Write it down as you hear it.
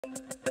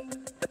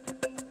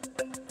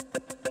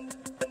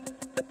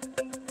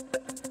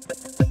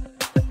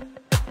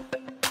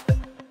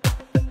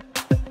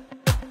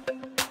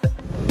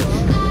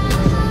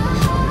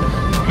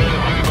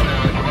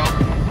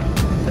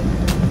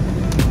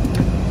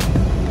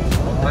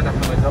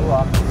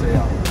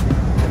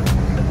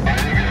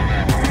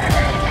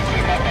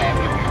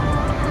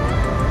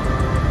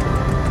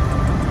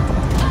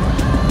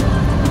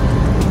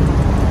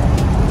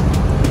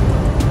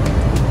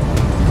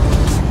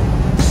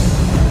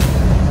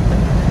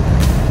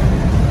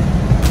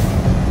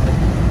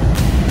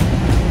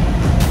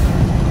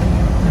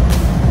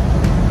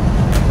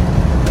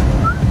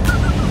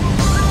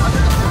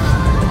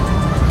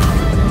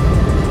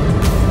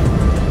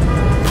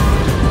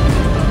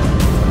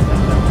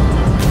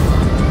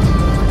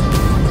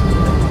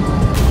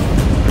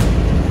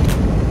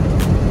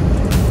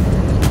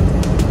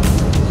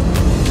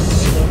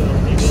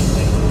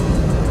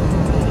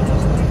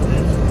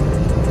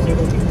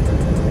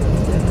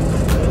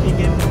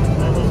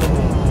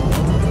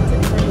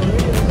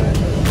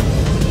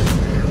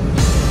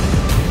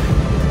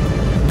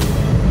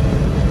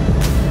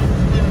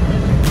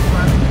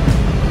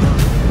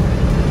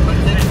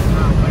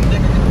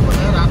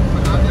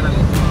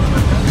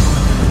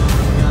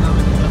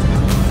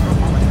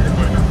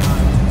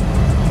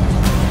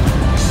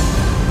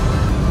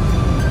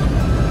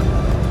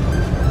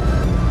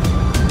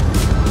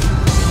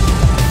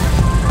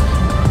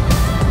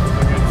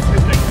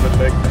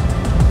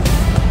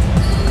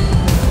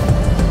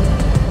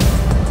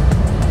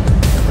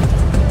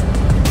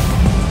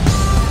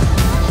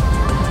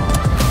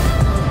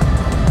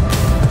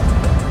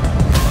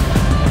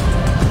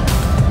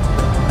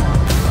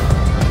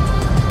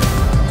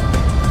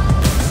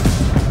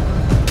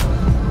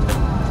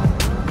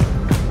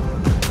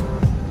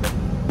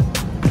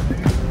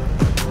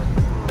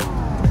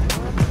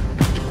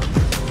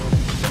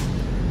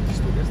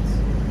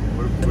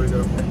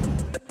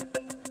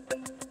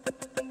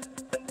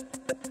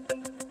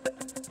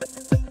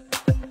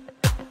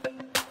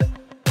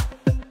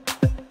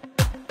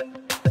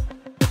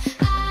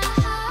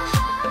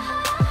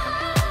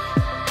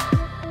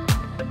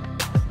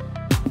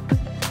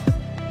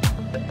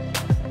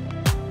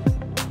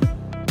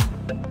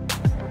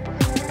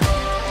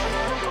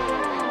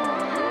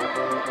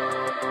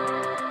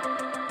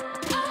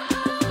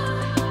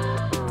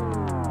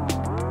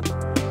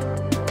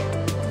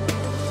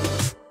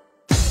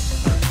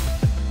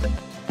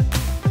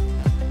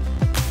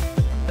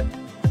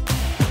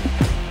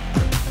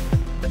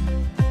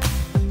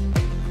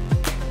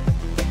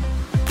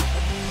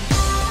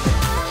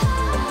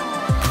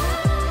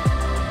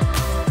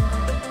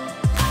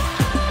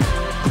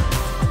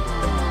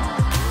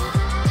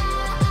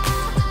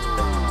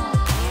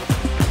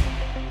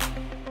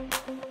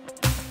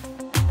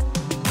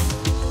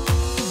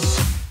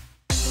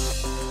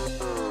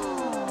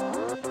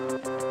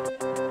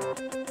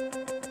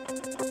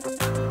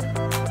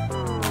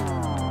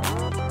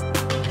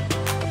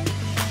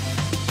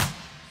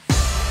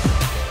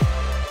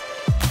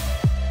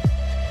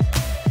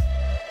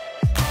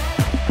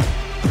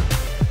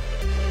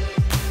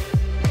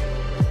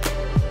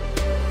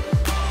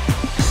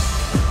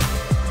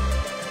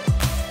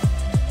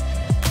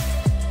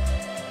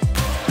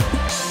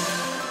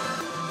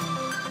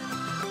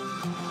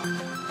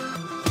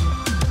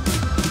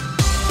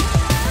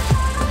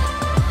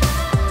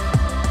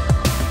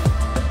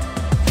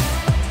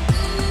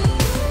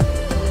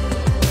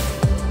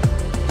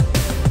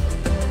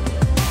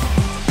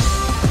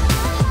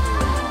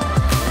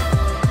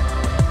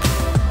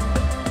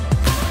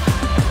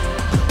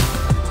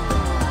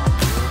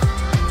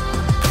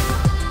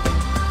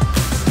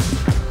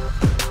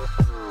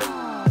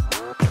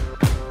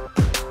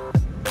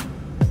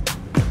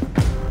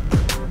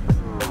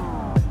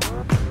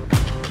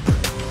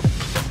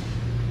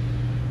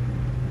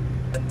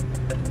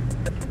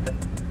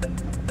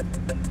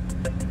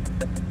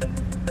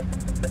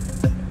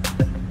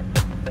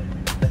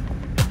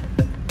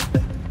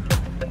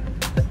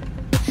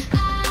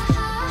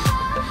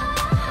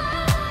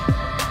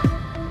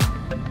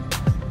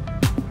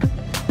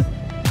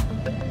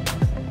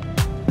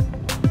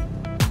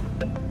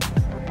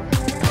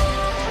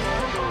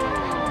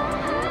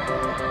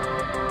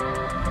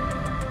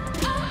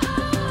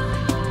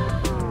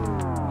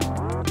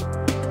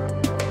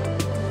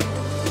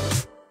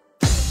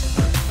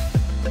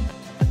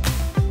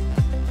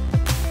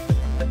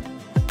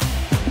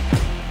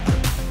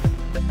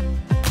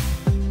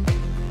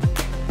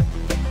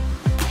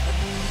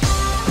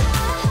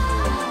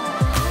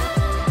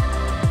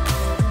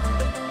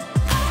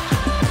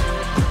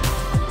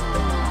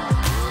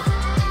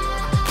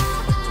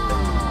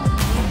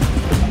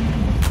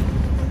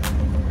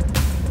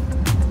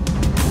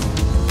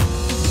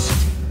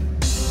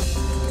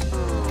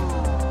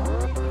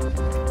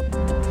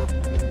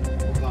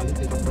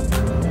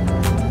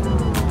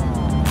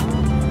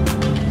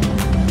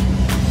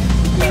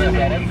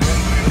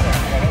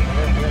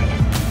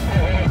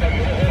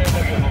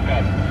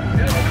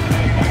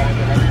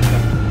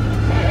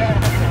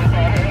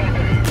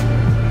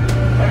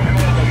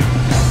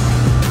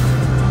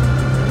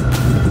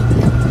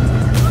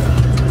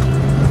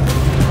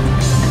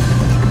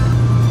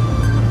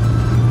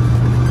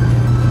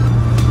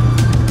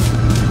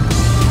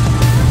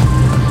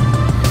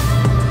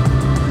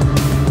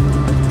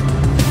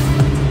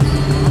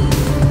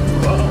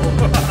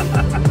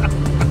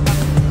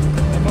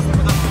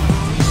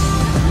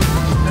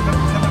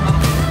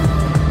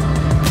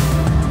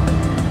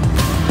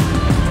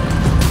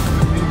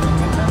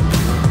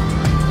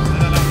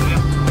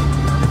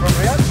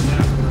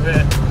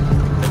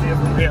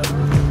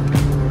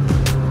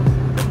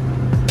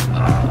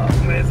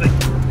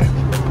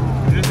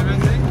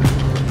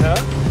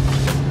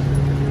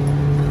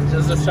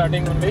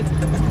starting only.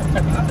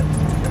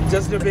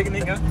 Just the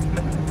beginning, huh?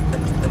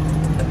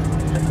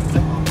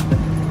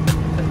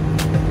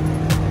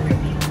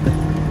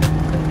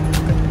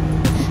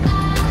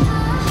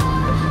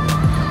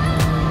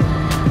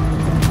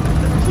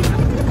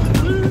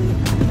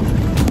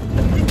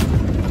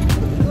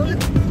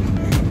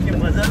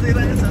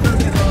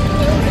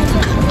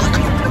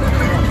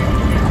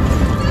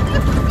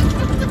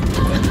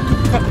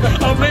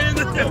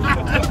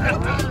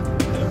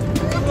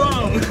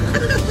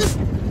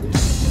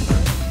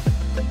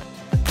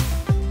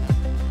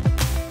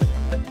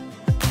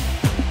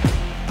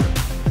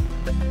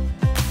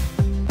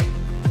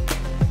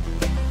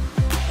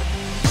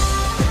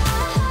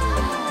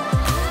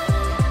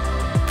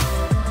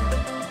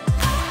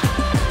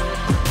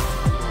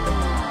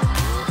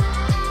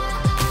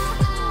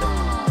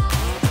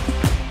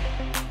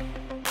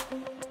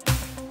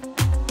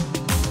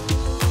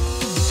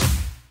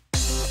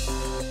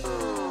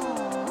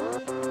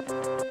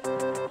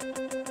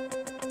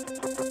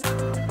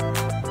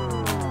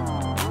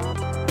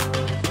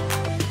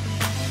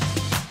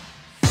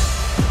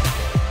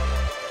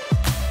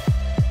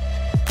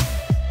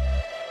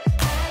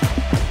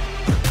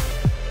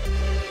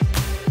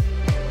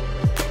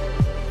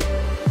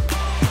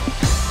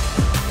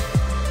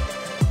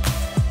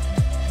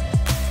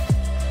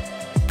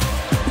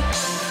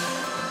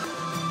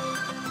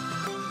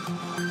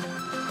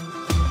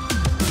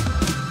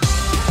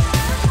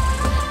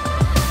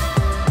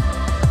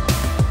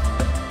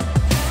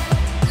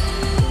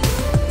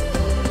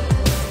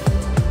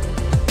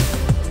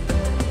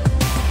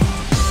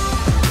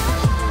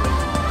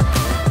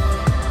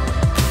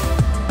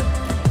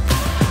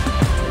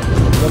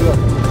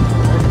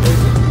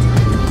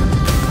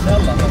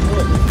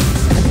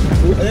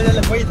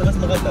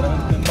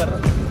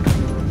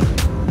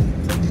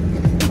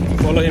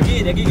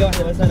 دقيقة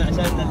واحدة بس أنا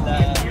عشان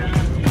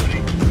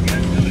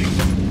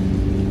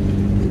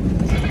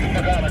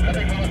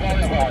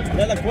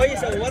لا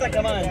كويسة وورا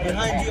كمان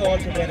behind you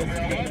also there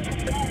is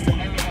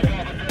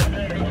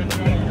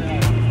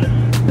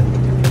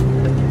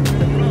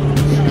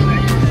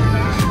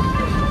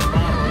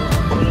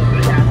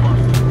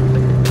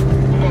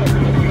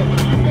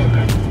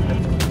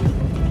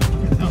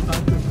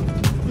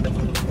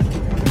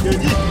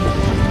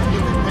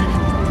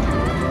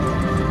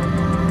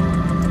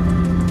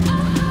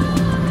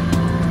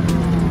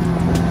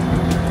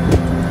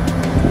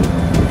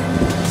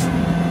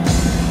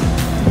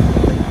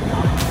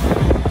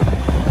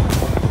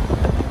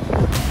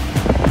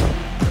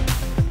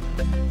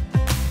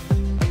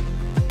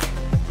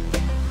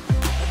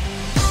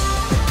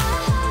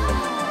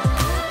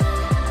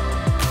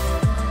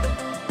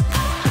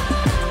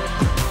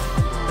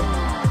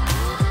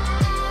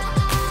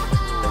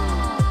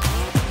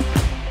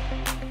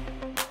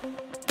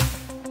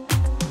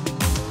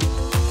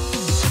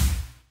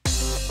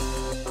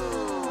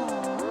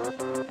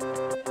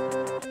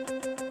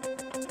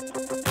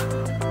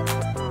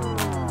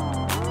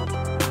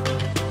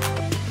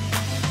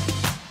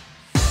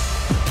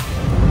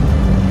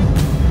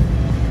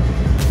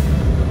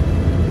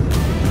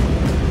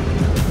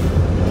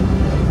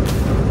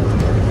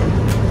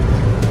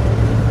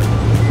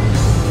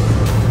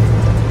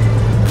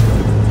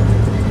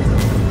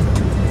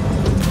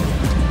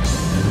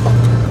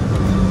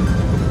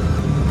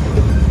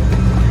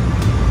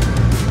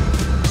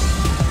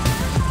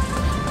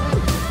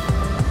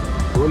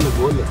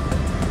بقول لك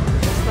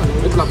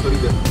اطلع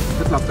الطريق ده،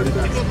 اطلع الطريق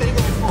ده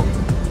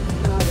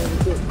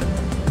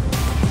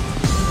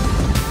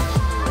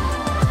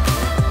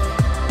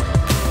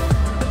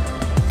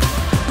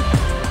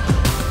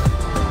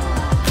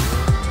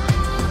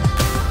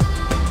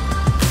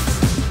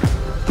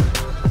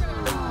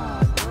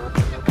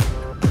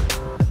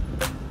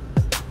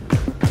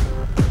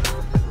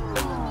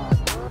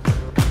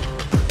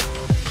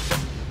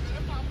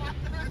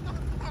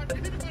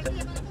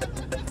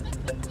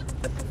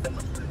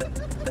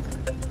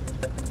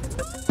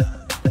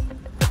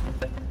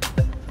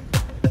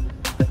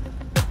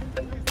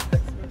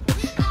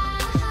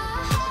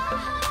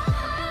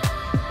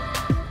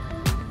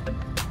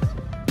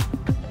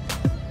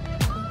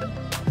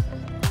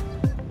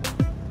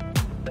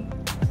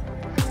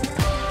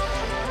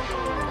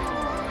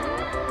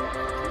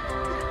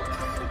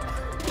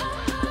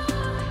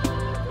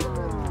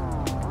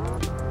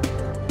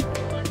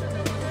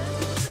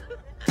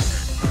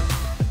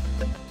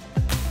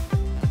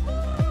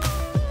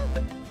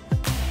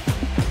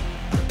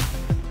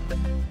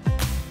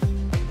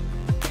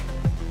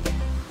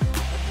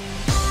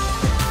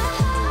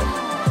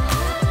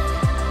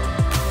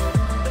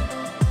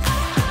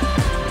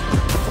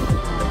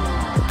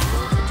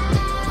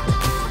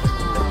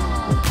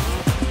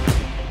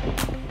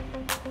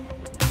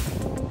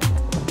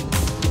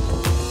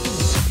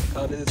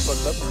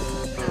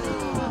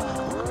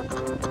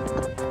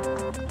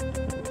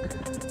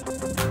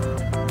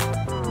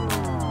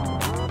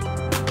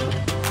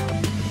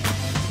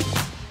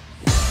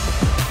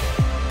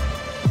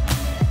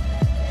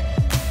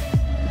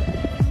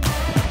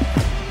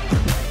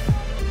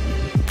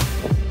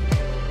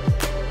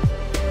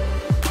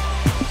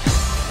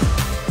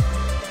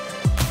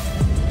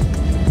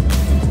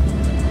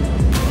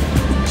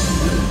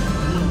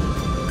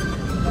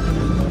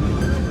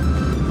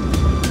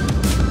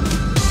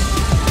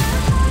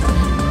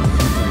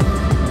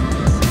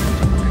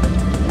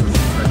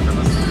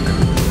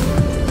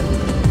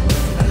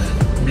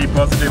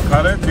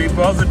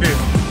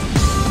positive.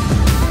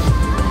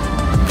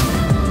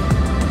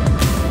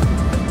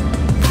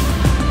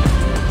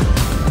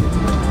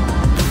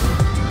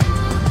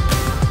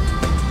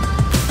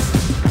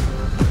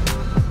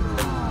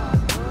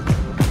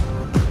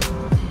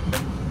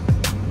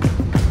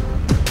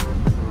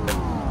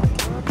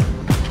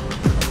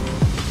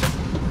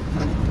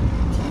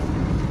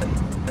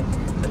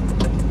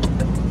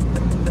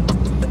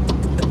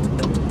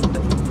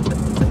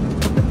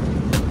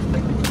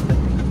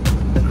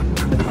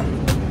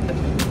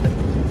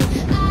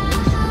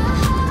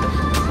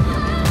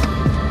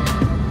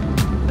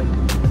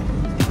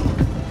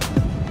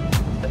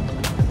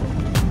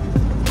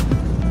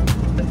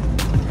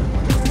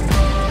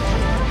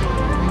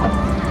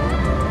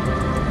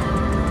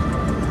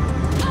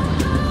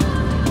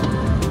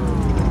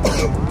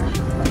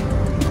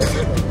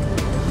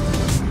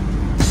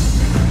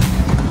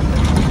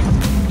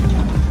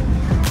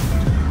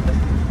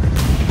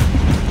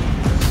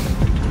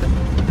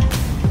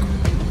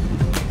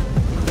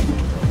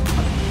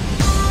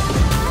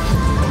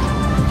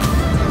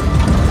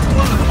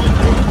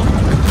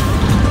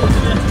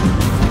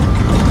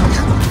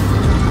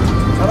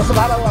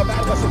 سبحان الله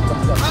بعد ما شفت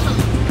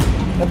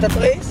انت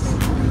تقيس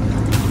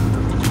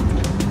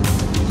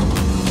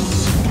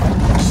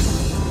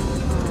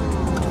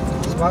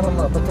سبحان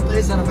الله بدك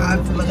تقيس انا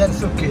بعرف غير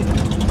سكي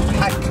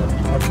حك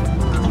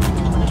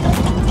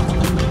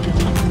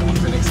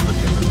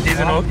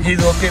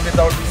He's okay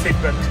without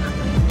seatbelt.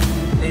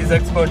 He's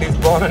expert. He's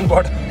born and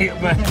brought up here,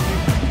 man.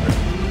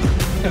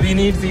 We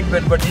need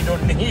seatbelt, but he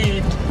don't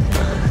need.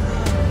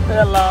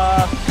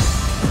 Allah.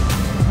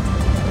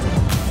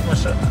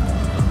 Mashallah.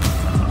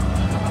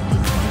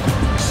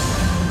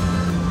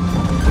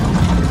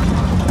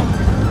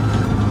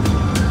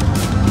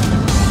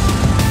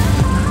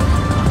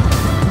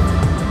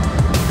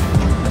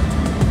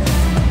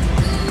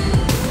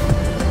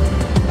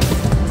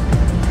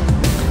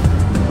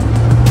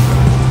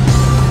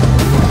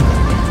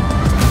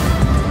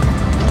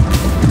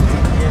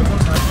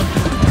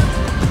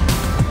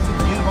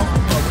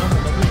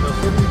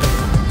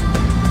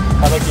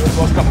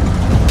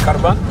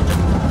 Carbon.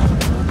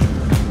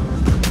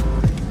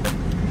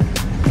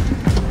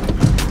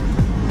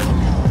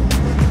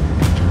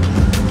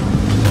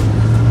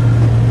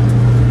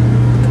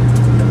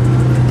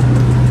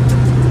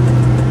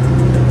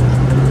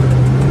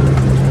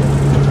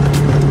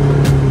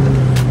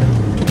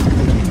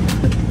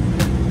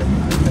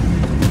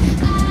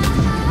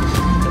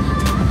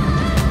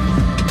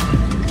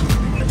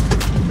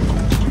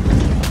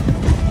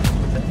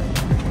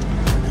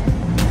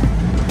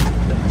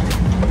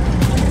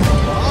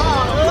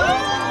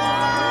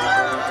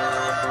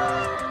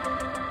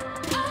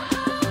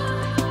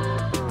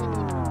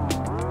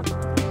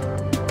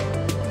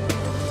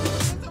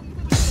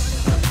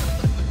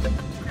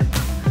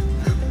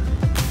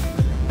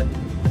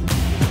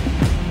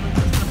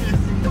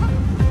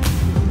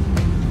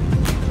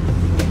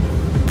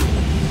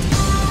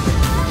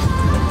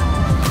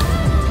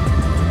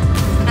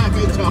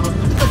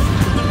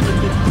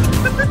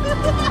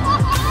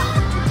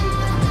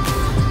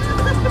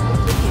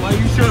 Why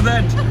you show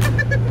that?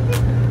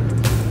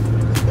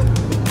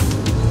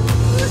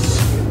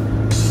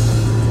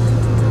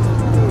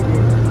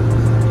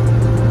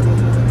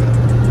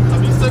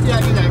 अभी सब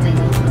आगे जाएंगे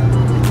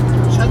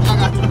छत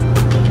लगा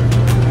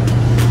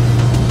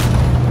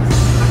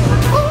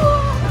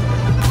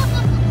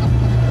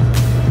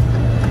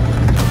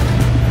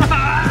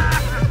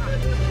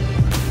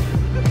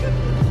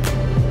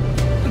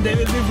They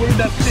will be full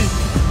dusty.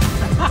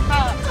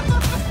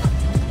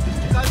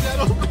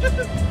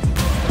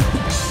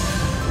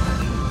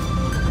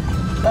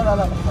 لا لا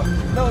لا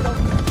لا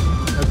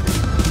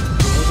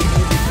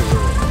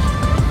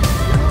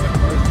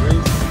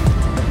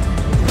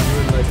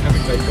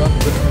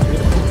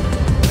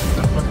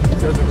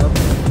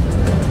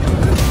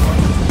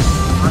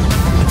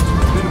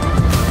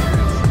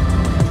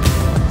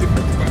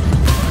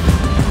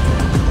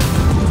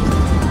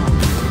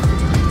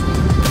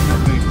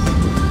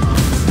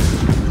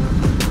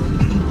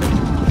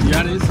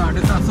यार ये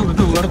 750 में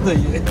तो वर्थ है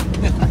ये.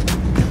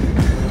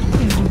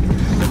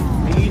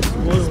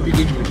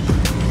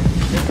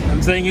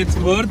 I'm saying it's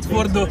worth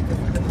for those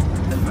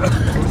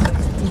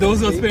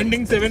who are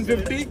spending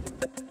 750.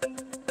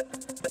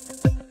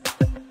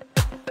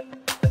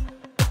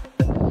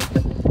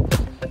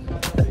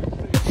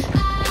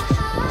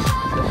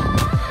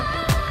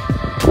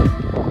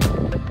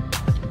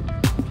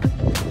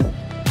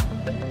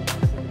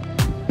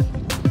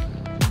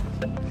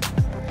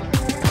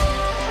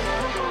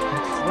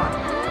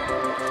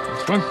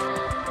 One.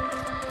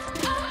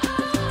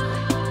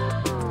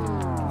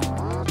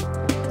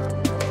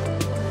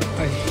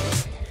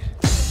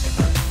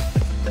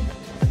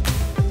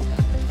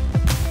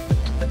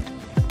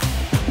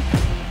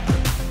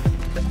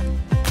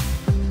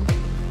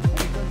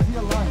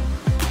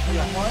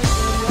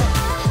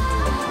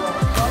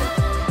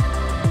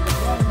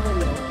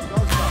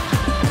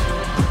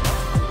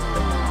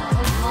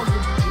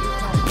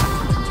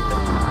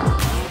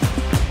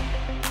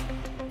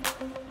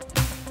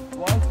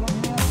 Why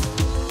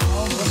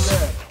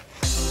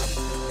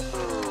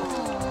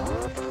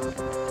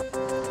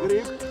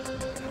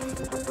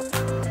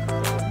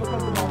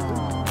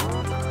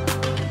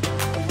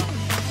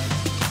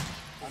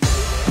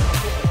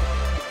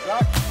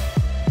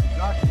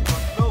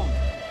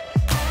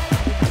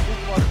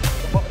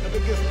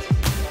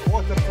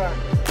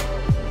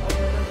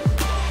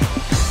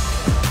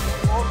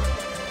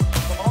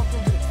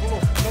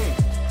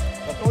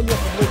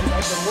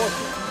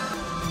water.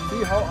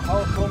 See how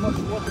much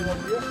water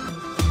was here?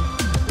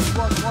 This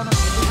was one of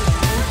the biggest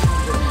lakes in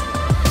the region.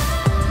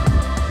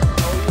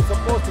 So you're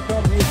supposed to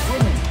come here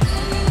swimming,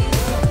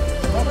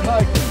 not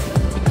hiking.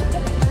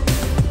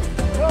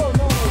 No.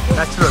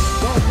 Natural.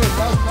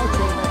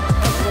 Natural.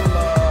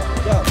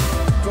 Yeah.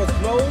 It was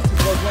closed.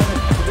 It was one of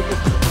the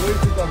biggest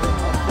oases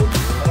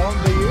around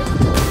the year.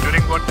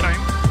 During what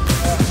time?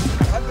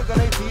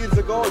 180 years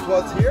ago it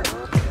was here.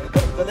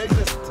 The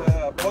latest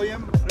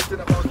poem written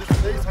about this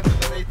place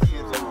 180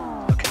 years ago.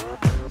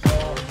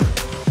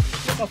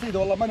 في قصيدة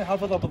والله ماني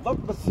حافظها بالضبط،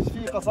 بس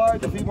في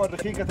قصائد وفي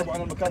مؤرخين كتبوا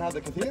عن المكان هذا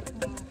كثير،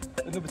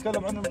 انه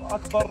بيتكلم عنه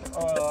اكبر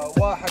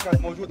واحة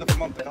كانت موجودة في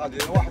المنطقة هذه،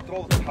 يعني واحة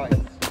روضة الحائط.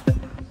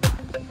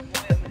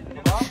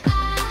 تمام؟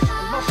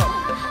 المطر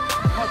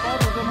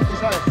وزي ما انت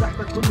شايف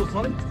تحتك كله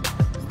صلب.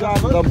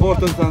 The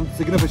importance and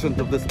significance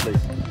of this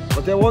place.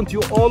 But I want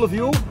you, all of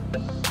you,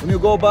 when you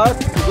go back,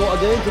 you go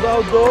again to the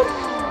outdoor,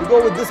 you go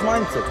with this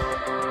mindset.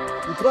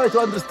 You try to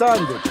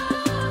understand it.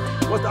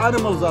 What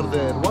animals are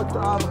there? What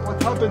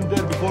happened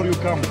there before you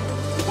come?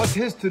 What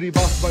history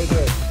passed by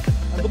there?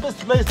 And the best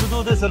place to do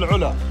this,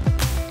 AlUla.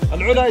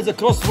 AlUla is a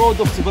crossroad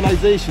of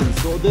civilization,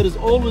 so there is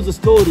always a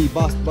story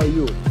passed by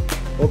you,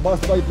 or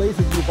passed by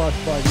places you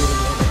passed by here in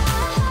AlUla.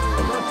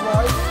 And that's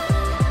why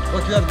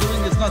what we are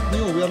doing is not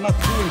new. We are not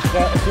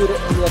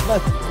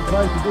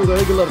trying to do the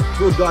regular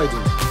tour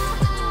guiding.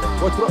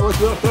 What we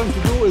are trying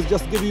to do is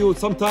just give you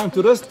some time to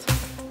rest,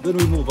 then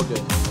we move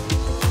again.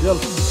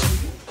 Yalla.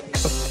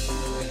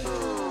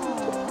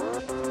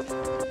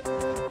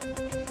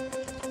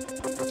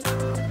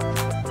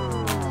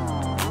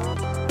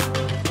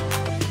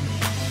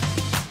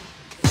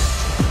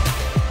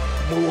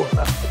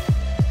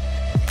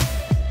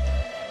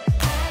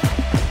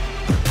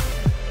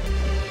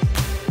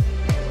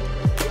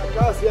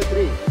 Acacia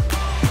tree.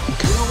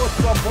 You know what's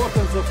the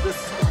importance of this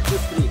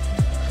tree?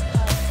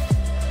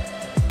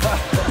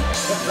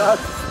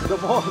 That's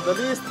the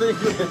least thing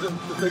you need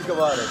to think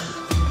about it.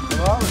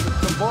 Well,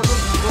 it's important,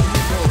 you don't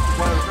need to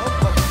buy it up,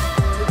 but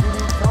if you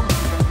need some,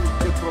 you can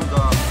get from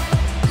the...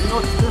 You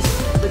know this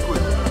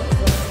liquid?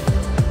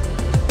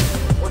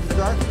 What is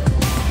that?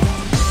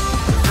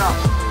 Yeah,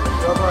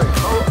 you're right.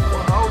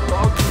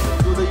 How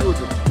do they use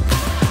it?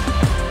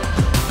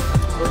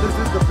 So this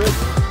is the big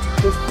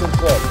piston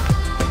coil.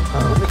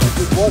 You mix it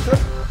with water,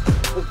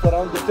 put it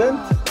around the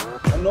tent,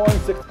 and no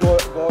insects go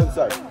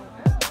inside.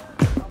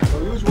 So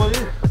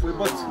usually we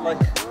put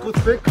like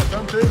toothpick or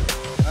something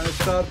and it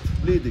starts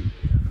bleeding.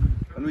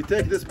 And we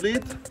take this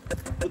bleed,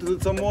 put it in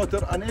some water,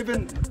 and even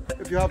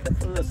if you have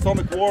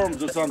stomach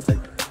worms or something,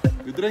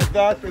 you drink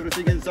that,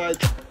 everything inside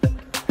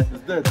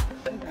is dead.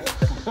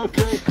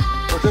 Okay,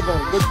 whatever,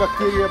 good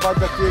bacteria, bad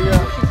bacteria.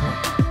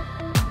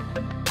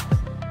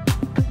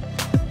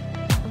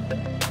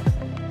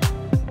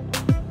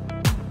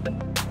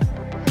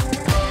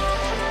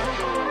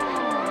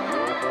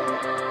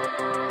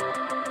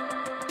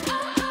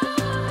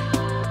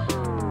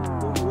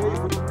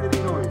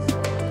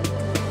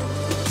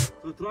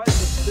 Try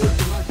to take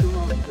the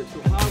maximum to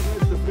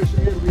harness the fresh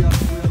air we are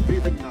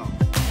breathing now.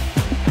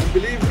 And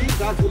believe me,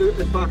 that will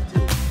impact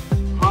you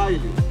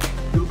highly.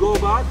 You'll go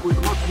back with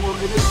much more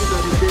energy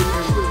than you came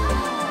in with.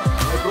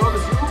 I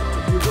promise you,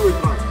 if you do it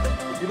right,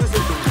 if you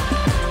listen to me.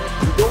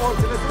 If you don't want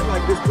to listen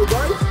like these two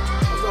guys,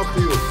 it's up to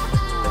you.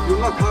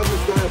 You'll not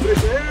harness the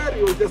fresh air,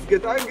 you will just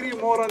get angry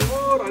more and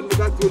more, and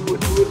that will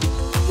ruin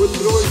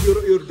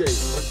your day.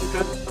 But you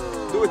can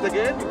do it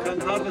again, you can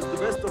harness the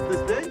best of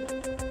this day.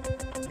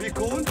 Be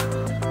cool and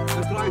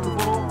try to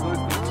follow the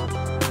instructions.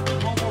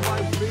 No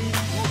mobile screen,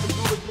 no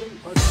technology,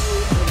 but you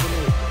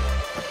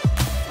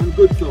and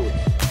good clothes.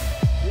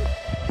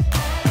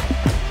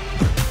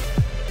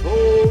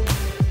 Hold.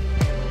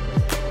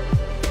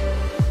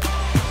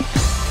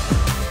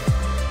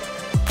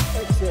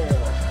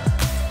 Exhale.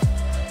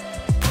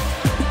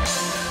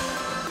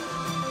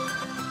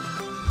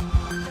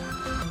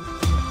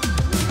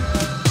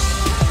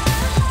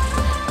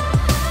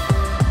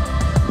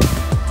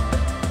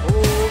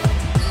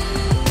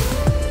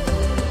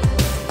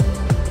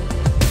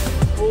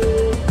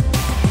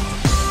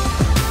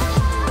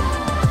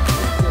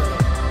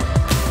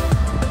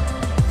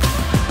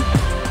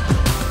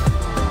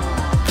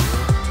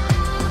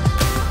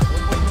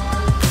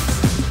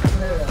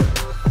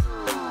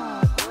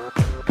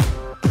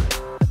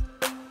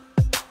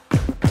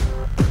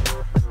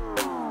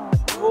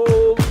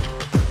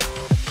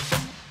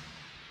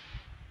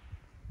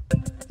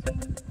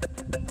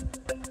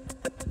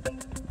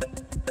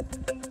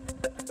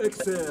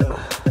 اكسل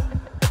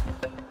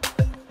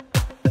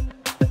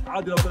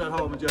عادي لو طلع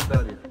الهواء من جهه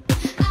ثانيه.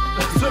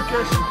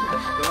 اوكي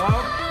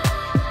تمام.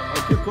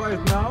 I'll keep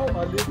quiet now.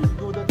 I'll leave you to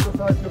do the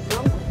exercise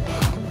yourself.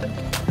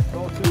 So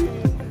 3,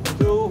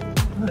 2,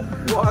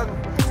 1.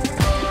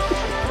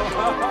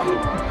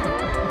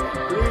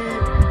 3,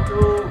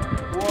 2,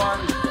 1.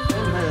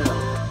 Inhale.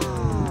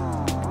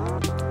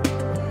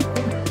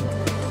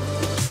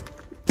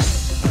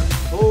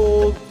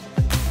 Hold.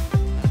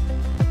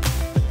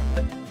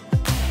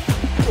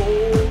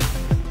 Hold.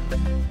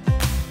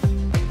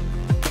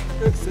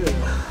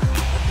 Exhale.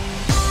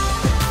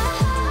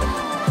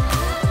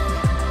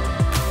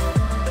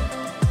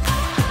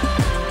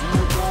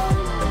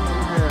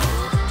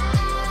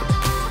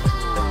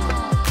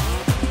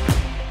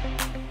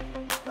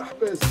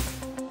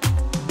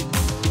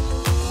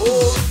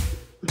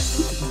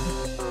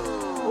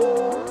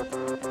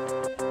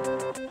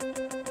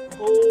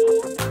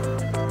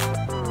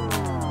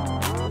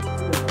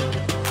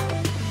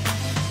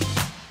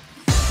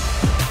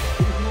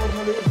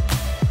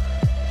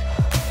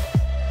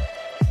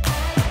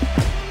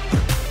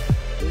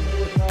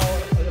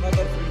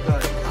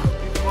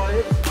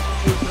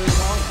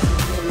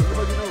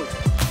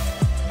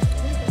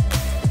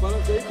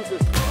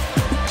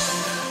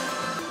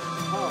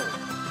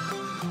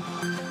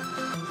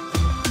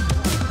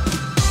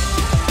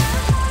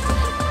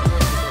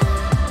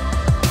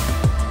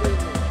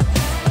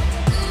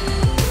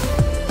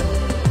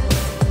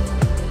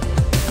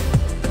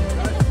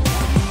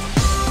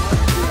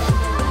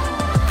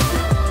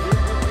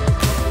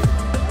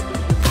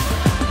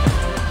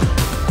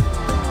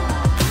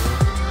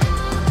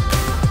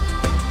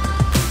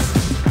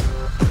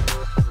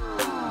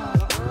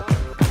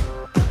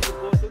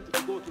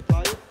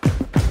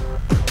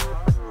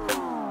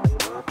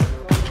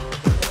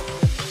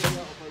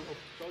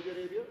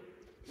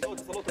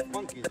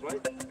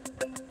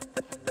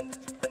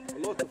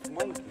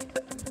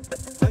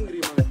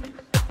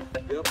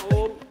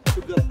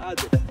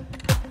 addict.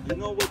 You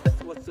know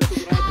what's a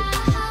sugar addict?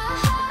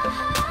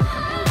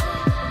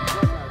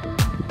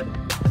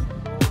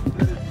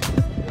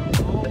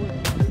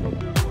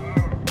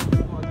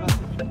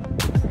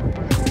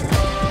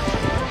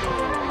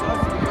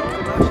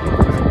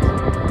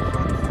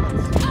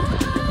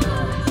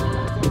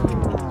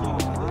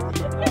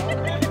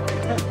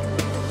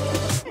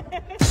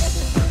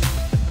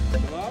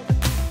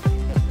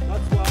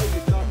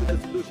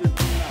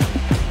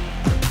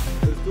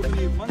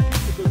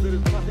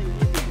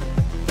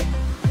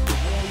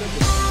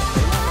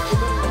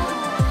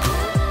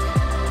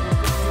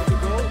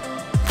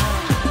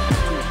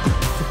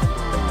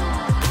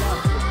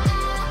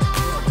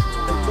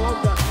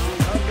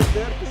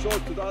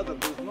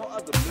 There's no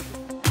other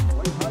living.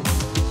 Why hide?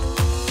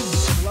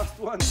 The last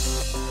one.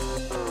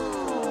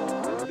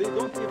 They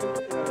don't even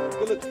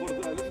kill it for the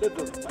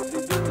litter, like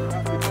they do in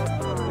Africa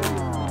and other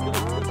areas. They kill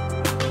it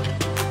just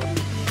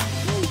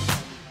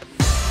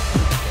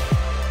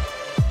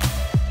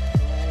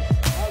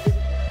having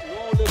no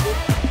litter,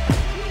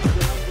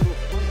 the number of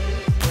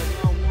countries, there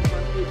are now more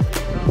than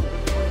 18,000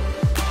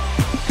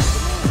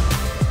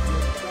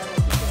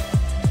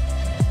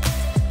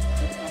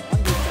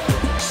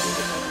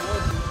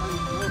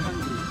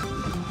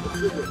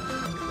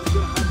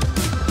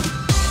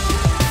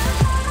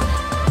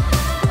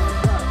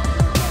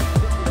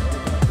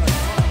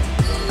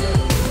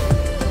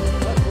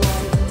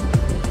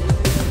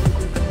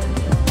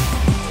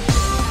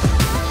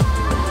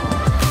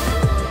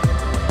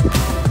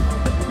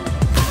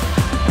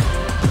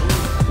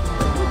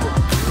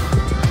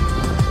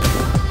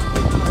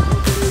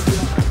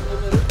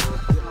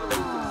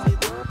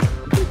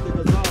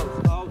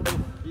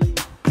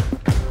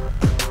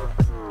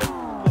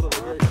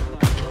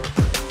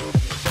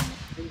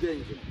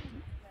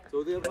 So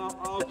they are now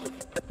out